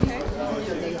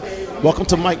Welcome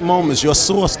to Mike Moments, your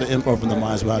source for info from the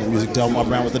minds behind the music. Delmar,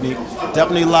 Browne with the knee.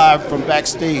 Definitely live from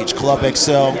backstage, Club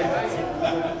XL.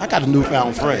 I got a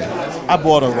newfound friend. I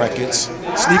bought her records,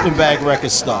 sleeping bag record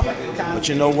stuff. But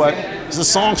you know what? It's a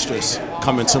songstress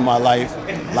coming to my life.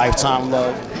 Lifetime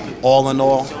love, all in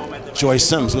all. Joyce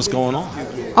Sims, what's going on?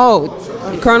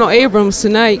 Oh, Colonel Abrams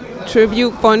tonight,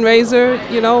 tribute fundraiser.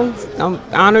 You know, I'm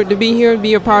honored to be here,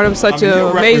 be a part of such an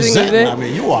amazing event. I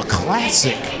mean, you are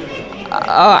classic.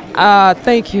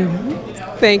 Thank you.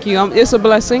 Thank you. It's a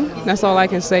blessing. That's all I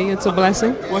can say. It's a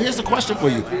blessing. Well, here's the question for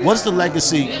you. What's the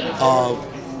legacy of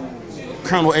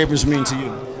Colonel Abrams mean to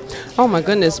you? Oh, my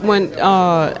goodness. When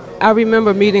I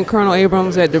remember meeting Colonel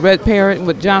Abrams at the Red Parrot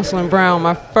with Jocelyn Browne,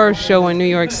 my first show in New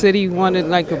York City, one of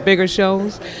like the bigger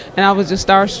shows, and I was just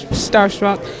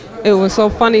starstruck. It was so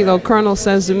funny, though. Colonel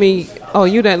says to me, "Oh,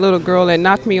 you that little girl that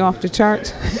knocked me off the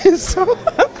charts." So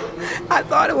I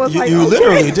thought it was You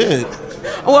literally did.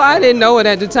 Well, I didn't know it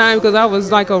at the time because I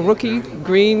was like a rookie,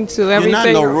 green to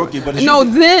everything. You're not no rookie, but it's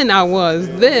then I was.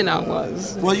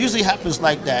 Well, it usually happens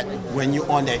like that when you're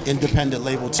on that independent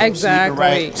label too.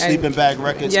 Exactly. Sleeping Bag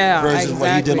Records versus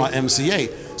what he did on MCA.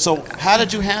 So how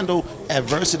did you handle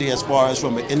adversity as far as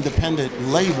from an independent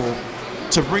label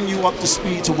to bring you up to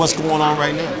speed to what's going on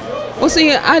right now? Well,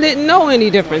 see, I didn't know any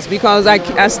difference because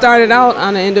I started out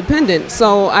on an independent,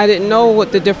 so I didn't know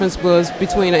what the difference was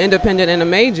between an independent and a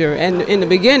major and in the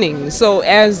beginning. So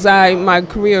as my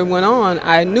career went on,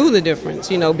 I knew the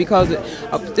difference, you know, because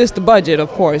it's the budget, of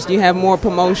course. You have more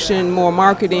promotion, more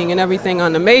marketing and everything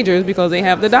on the majors because they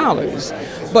have the dollars.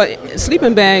 But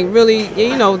Sleeping Bag really,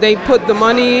 you know, they put the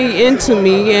money into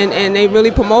me and they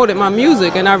really promoted my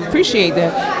music, and I appreciate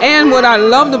that. And what I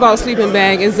loved about Sleeping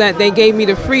Bag is that they gave me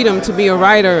the freedom to be a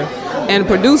writer and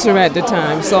producer at the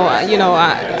time. So, you know,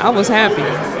 I was happy.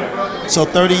 So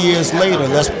 30 years later,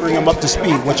 let's bring them up to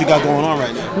speed. What you got going on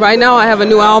right now? Right now I have a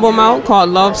new album out called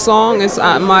Love Song. It's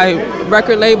my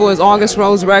record label is August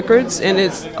Rose Records, and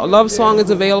it's Love Song is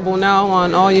available now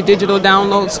on all your digital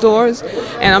download stores.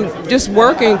 And I'm just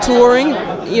working, touring.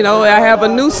 You know, I have a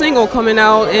new single coming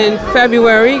out in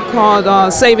February called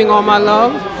Saving All My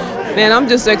Love. And I'm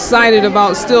just excited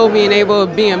about still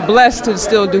being blessed to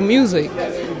still do music.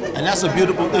 And that's a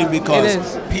beautiful thing because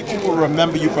people will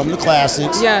remember you from the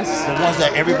classics. Yes. The ones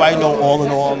that everybody know, all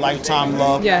in all, Lifetime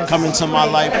Love, yes. Come Into My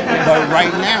Life. But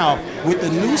right now, with the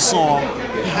new song,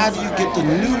 how do you get the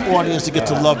new audience to get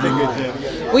to love you more?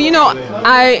 Well, you know,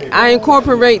 I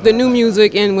incorporate the new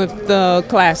music in with the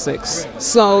classics.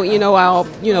 So, you know, I'll,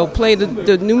 play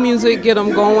the new music, get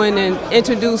them going, and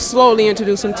slowly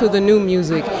introduce them to the new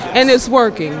music. And it's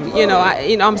working.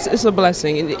 It's a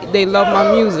blessing. They love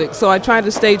my music. So I try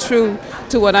to stay true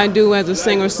to what I do as a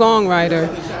singer-songwriter,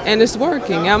 and it's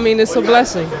working. I mean, it's a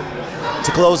blessing.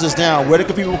 To close this down, where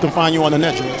can people find you on the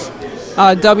net, Joyce?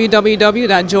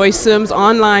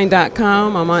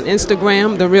 www.joycessimsonline.com. I'm on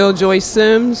Instagram, The Real Joyce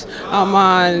Sims. I'm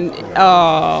on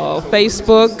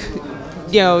Facebook,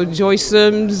 Joyce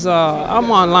Sims.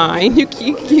 I'm online.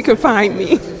 You can find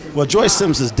me. Well, Joyce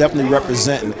Sims is definitely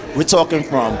representing. We're talking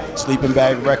from Sleeping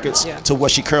Bag Records to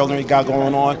what she currently got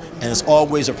going on, and it's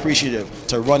always appreciative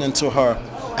to run into her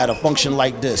at a function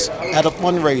like this, at a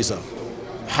fundraiser,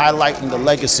 highlighting the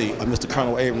legacy of Mr.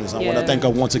 Colonel Abrams. I want to thank her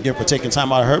once again for taking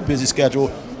time out of her busy schedule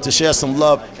to share some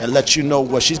love and let you know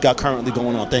what she's got currently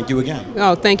going on. Thank you again.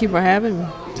 Oh, thank you for having me.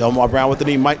 Delmar, Browne with the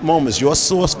knee. Mike Moments, your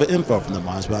source for info from the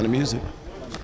minds behind the music.